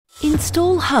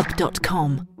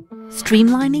installHUB.com.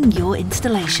 Streamlining your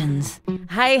installations.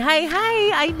 Hey,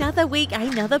 another week,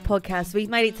 another podcast. We've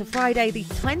made it to Friday, the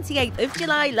 28th of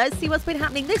July. Let's see what's been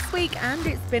happening this week, and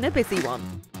it's been a busy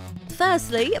one.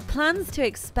 Firstly, plans to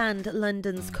expand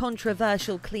London's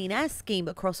controversial clean air scheme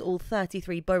across all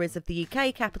 33 boroughs of the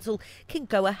UK capital can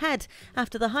go ahead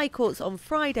after the High Court on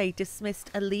Friday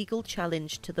dismissed a legal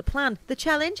challenge to the plan. The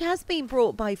challenge has been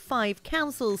brought by 5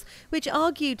 councils, which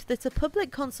argued that a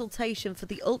public consultation for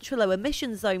the ultra-low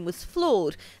emission zone was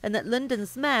flawed and that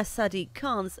London's Mayor Sadiq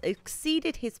Khan's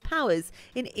exceeded his powers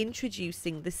in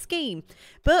introducing the scheme.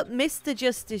 But Mr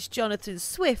Justice Jonathan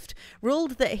Swift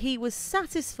ruled that he was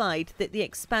satisfied that the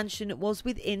expansion was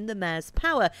within the Mayor's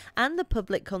power and the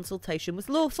public consultation was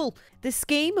lawful. The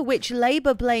scheme, which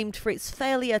Labour blamed for its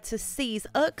failure to seize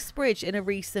Uxbridge in a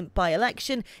recent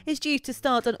by-election, is due to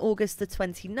start on August the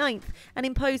 29th and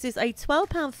imposes a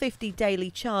 £12.50 daily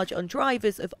charge on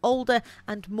drivers of older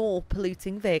and more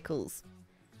polluting vehicles.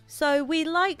 So we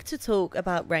like to talk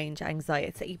about range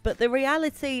anxiety, but the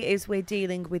reality is we're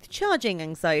dealing with charging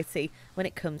anxiety when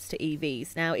it comes to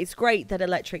EVs. Now, it's great that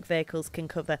electric vehicles can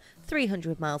cover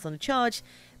 300 miles on a charge,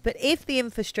 but if the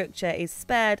infrastructure is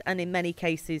spared and in many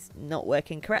cases not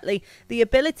working correctly, the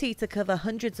ability to cover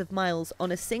hundreds of miles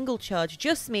on a single charge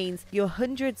just means you're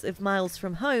hundreds of miles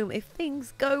from home if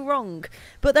things go wrong.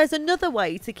 But there's another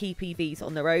way to keep EVs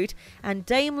on the road, and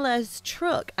Daimler's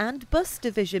truck and bus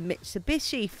division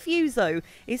Mitsubishi Fuso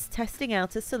is testing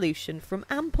out a solution from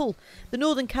Ample. The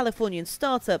Northern Californian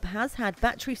startup has had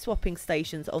battery swapping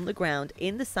stations on the ground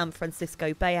in the San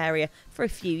Francisco Bay Area for a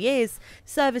few years,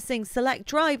 servicing select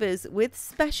drivers with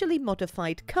specially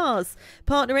modified cars.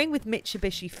 Partnering with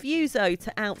Mitsubishi Fuso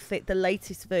to outfit the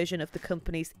latest version of the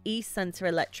company's e-Center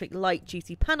electric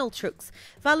light-duty panel trucks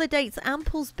validates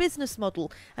Ample's business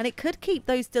model, and it could keep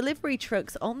those delivery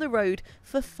trucks on the road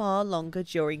for far longer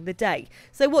during the day.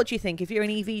 So what do you think? If you're an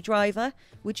EV driver,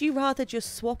 would you rather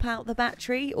just swap out the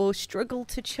battery or struggle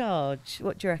to charge?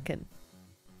 What do you reckon?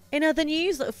 In other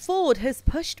news, Ford has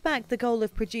pushed back the goal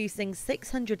of producing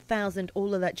 600,000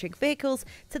 all-electric vehicles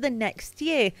to the next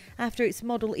year after its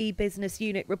Model E business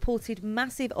unit reported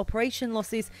massive operation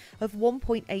losses of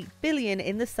 $1.8 billion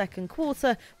in the second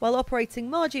quarter, while operating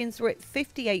margins were at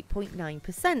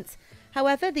 58.9%.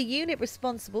 However, the unit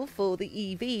responsible for the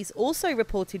EVs also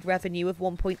reported revenue of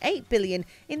 $1.8 billion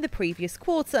in the previous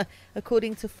quarter,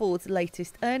 according to Ford's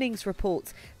latest earnings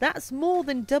report. That's more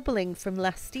than doubling from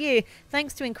last year,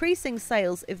 thanks to increasing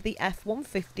sales of the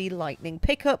F-150 Lightning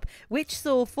pickup, which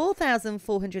saw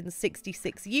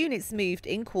 4,466 units moved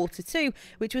in quarter 2,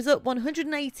 which was up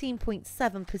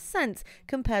 118.7%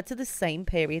 compared to the same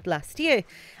period last year.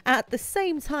 At the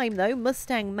same time, though,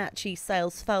 Mustang Mach-E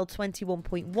sales fell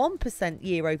 21.1%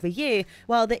 year over year,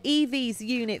 while the EV's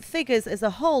unit figures as a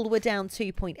whole were down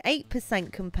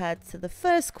 2.8% compared to the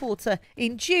first quarter.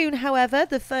 In June, however,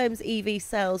 the firm's EV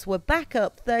sales were back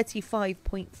up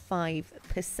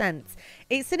 35.5%.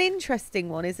 It's an interesting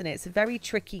one, isn't it? It's a very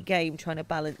tricky game trying to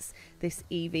balance this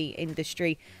EV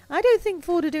industry. I don't think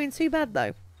Ford are doing too bad,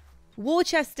 though.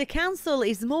 Worcester Council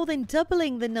is more than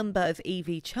doubling the number of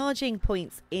EV charging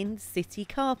points in city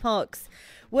car parks.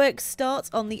 Work starts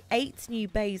on the 8 new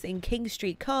bays in King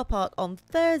Street car park on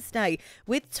Thursday,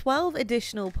 with 12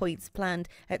 additional points planned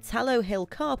at Tallow Hill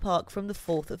car park from the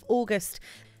 4th of August.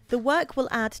 The work will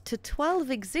add to 12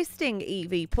 existing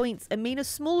EV points and mean a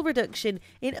small reduction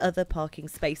in other parking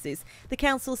spaces. The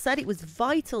council said it was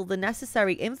vital the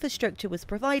necessary infrastructure was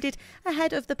provided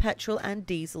ahead of the petrol and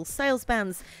diesel sales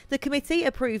bans. The committee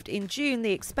approved in June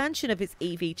the expansion of its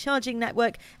EV charging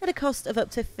network at a cost of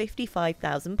up to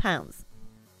 £55,000.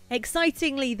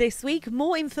 Excitingly this week,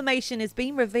 more information has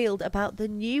been revealed about the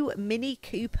new Mini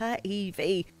Cooper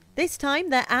EV. This time,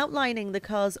 they're outlining the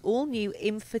car's all-new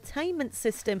infotainment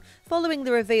system following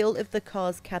the reveal of the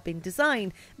car's cabin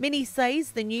design. Mini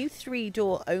says the new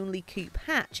 3-door only coupe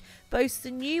hatch boasts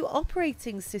a new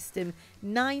operating system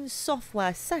 9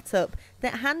 software setup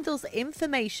that handles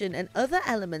information and other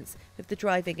elements of the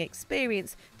driving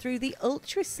experience through the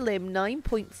ultra-slim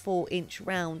 9.4-inch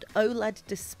round OLED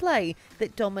display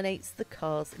that dominates the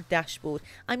car's dashboard.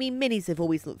 I mean, Minis have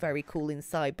always looked very cool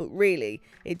inside, but really,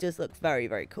 it does look very,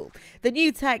 very cool. The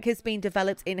new tech has been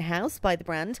developed in-house by the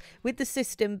brand, with the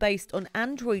system based on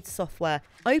Android software,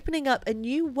 opening up a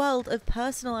new world of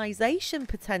personalisation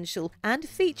potential and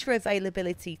feature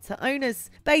availability to owners.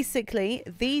 Basically,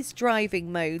 these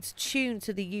driving modes tune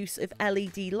to the use of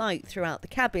LED light throughout the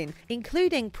cabin,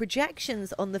 including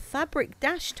projections on the fabric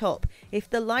dash top if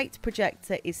the light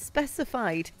projector is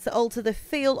specified, to alter the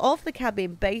feel of the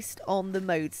cabin based on the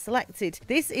mode selected.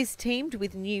 This is teamed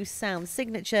with new sound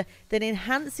signature that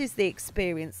enhances the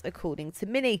experience, according to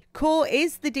Mini. Core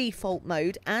is the default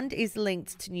mode and is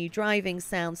linked to new driving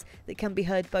sounds that can be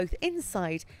heard both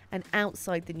inside and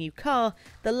outside the new car,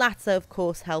 the latter of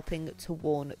course helping to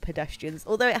warn pedestrians.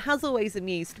 Although it has always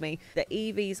amused me that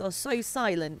EVs are so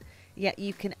silent, yet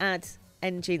you can add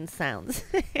engine sounds.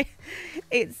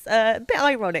 It's a bit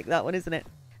ironic, that one, isn't it?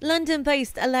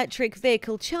 London-based electric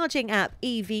vehicle charging app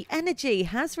Ev.energy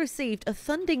has received a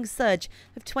funding surge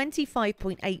of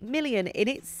 25.8 million in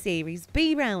its Series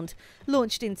B round.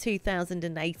 Launched in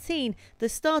 2018, the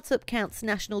startup counts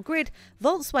National Grid,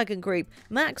 Volkswagen Group,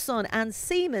 Maxon and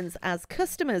Siemens as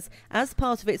customers as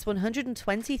part of its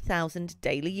 120,000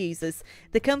 daily users.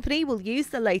 The company will use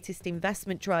the latest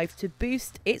investment drive to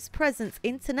boost its presence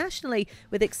internationally,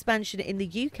 with expansion in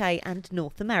the UK and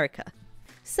North America.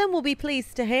 Some will be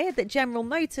pleased to hear that General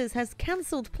Motors has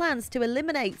cancelled plans to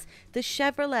eliminate the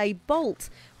Chevrolet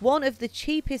Bolt, one of the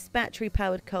cheapest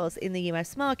battery-powered cars in the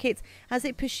US market, as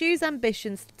it pursues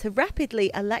ambitions to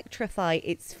rapidly electrify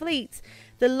its fleet.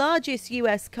 The largest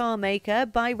US car maker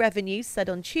by revenue said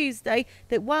on Tuesday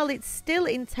that while it still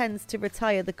intends to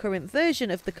retire the current version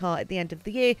of the car at the end of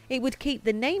the year, it would keep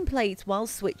the nameplate while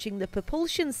switching the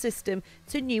propulsion system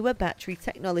to newer battery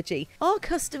technology. "Our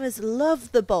customers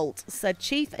love the Bolt," said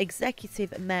Chief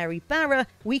Executive Mary Barra.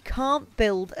 "We can't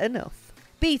build enough."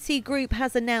 BT Group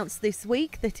has announced this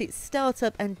week that its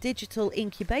startup and digital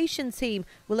incubation team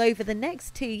will over the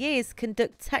next 2 years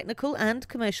conduct technical and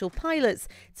commercial pilots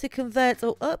to convert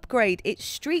or upgrade its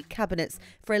street cabinets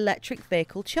for electric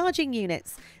vehicle charging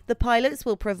units. The pilots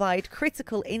will provide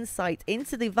critical insight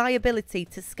into the viability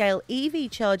to scale EV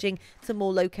charging to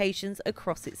more locations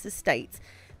across its estate.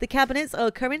 The cabinets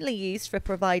are currently used for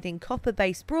providing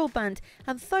copper-based broadband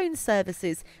and phone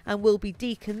services and will be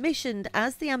decommissioned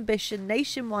as the Ambition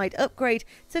nationwide upgrade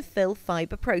to fill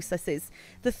fibre processes.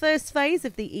 The first phase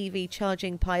of the EV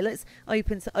charging pilots,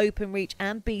 open to Openreach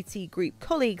and BT Group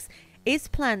colleagues, is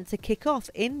planned to kick off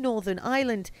in Northern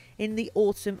Ireland in the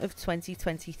autumn of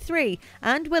 2023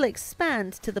 and will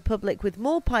expand to the public with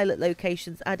more pilot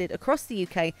locations added across the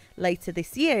UK later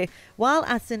this year. While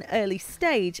at an early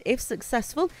stage, if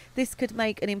successful, this could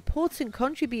make an important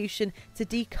contribution to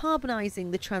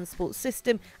decarbonising the transport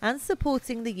system and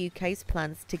supporting the UK's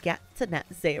plans to get to net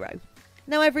zero.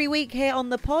 Now, every week here on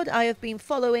the pod, I have been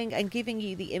following and giving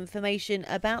you the information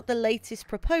about the latest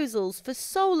proposals for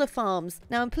solar farms.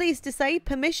 Now, I'm pleased to say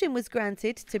permission was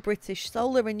granted to British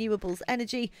Solar Renewables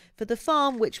Energy for the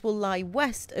farm, which will lie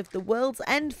west of the World's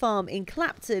End farm in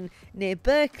Clapton, near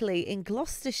Berkeley in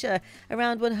Gloucestershire.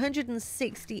 Around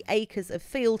 160 acres of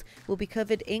field will be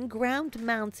covered in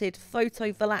ground-mounted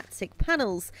photovoltaic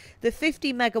panels. The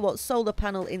 50 megawatt solar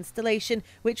panel installation,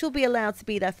 which will be allowed to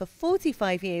be there for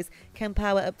 45 years, can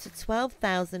power up to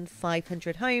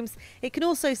 12,500 homes. It can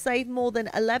also save more than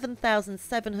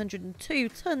 11,702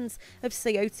 tonnes of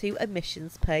CO2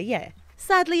 emissions per year.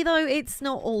 Sadly, though, it's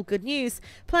not all good news.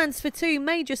 Plans for 2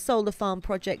 major solar farm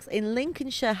projects in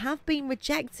Lincolnshire have been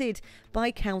rejected by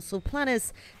council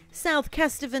planners. South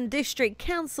Kesteven District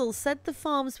Council said the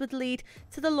farms would lead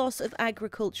to the loss of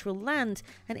agricultural land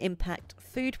and impact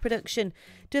food production.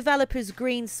 Developers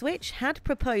Green Switch had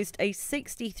proposed a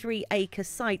 63-acre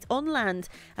site on land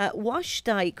at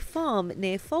Washdyke Farm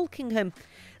near Falkingham.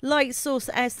 Lightsource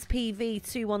SPV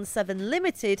 217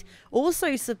 Limited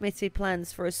also submitted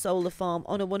plans for a solar farm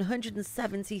on a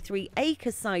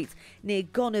 173-acre site near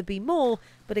Gonnerby Moor,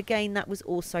 but again that was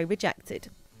also rejected.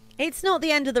 It's not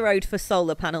the end of the road for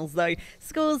solar panels, though.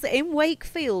 Schools in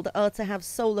Wakefield are to have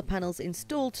solar panels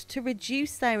installed to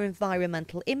reduce their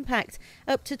environmental impact.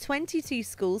 Up to 22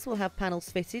 schools will have panels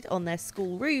fitted on their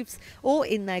school roofs or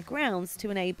in their grounds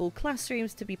to enable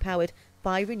classrooms to be powered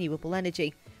by renewable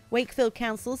energy. Wakefield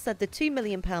Council said the £2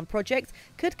 million project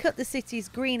could cut the city's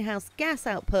greenhouse gas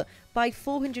output by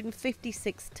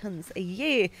 456 tonnes a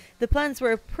year. The plans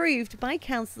were approved by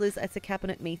councillors at a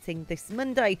cabinet meeting this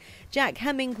Monday. Jack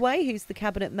Hemingway, who's the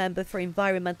cabinet member for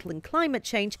environmental and climate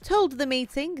change, told the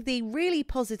meeting the really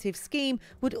positive scheme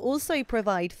would also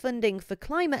provide funding for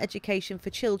climate education for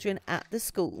children at the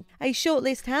school. A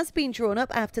shortlist has been drawn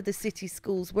up after the city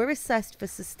schools were assessed for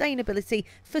sustainability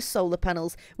for solar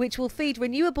panels, which will feed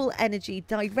renewable energy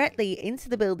directly into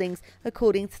the buildings,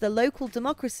 according to the local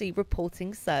democracy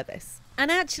reporting service. this. And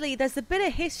actually, there's a bit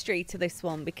of history to this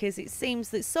one because it seems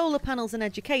that solar panels and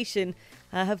education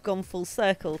have gone full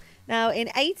circle. Now, in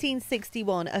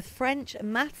 1861, a French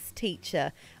maths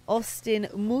teacher, Austin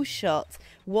Mouchot,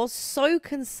 was so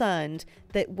concerned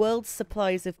that world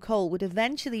supplies of coal would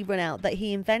eventually run out that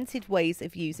he invented ways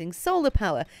of using solar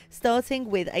power, starting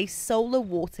with a solar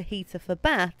water heater for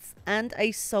baths and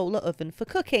a solar oven for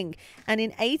cooking. And in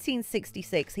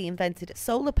 1866, he invented a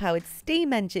solar-powered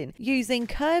steam engine using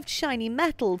curved shiny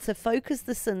metal to focus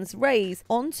the sun's rays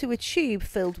onto a tube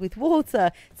filled with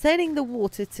water, turning the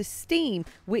water to steam,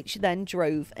 which then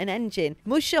drove an engine.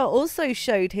 Mouchot also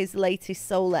showed his latest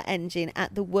solar engine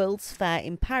at the World's Fair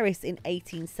in Paris in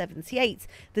 1878.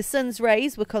 The sun's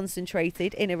rays were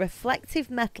concentrated in a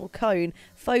reflective metal cone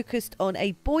focused on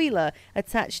a boiler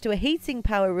attached to a heating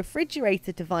power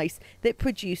refrigerator device that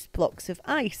produced blocks of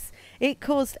ice. It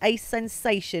caused a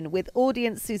sensation, with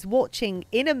audiences watching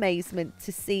in amazement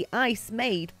to see ice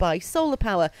made by solar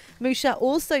power. Mouchot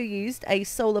also used a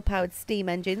solar-powered steam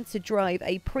engine to drive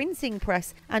a printing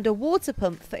press and a water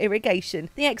pump for irrigation.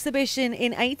 The exhibition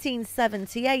in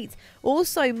 1878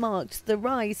 also marked the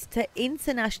rise to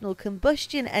international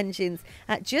combustion engines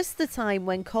at just the time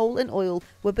when coal and oil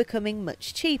were becoming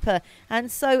much cheaper,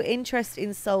 and so interest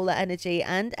in solar energy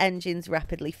and engines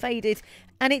rapidly faded,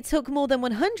 and it took more than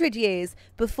 100 years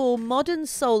before modern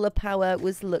solar power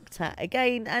was looked at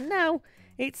again, and now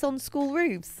it's on school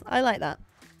roofs. I like that.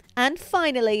 And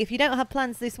finally, if you don't have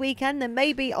plans this weekend, then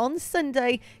maybe on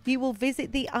Sunday you will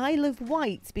visit the Isle of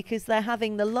Wight because they're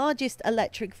having the largest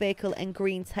electric vehicle and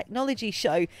green technology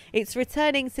show. It's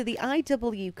returning to the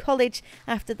IW College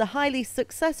after the highly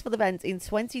successful event in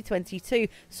 2022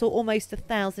 saw almost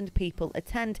 1,000 people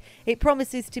attend. It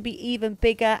promises to be even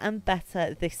bigger and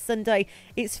better this Sunday.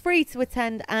 It's free to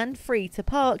attend and free to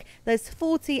park. There's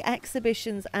 40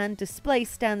 exhibitions and display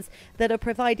stands that are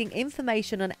providing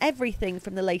information on everything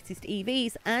from the latest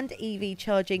EVs and EV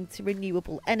charging to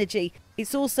renewable energy.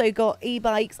 It's also got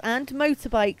e-bikes and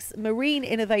motorbikes, marine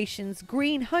innovations,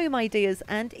 green home ideas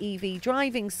and EV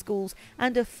driving schools,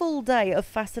 and a full day of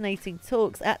fascinating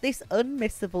talks at this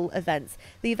unmissable event.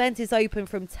 The event is open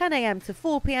from 10 a.m. to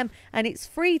 4 p.m. and it's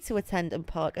free to attend and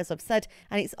park, as I've said,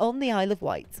 and it's on the Isle of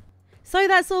Wight. So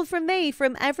that's all from me,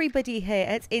 from everybody here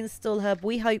at installHUB.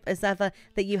 We hope, as ever,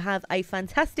 that you have a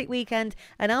fantastic weekend,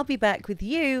 and I'll be back with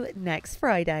you next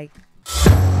Friday.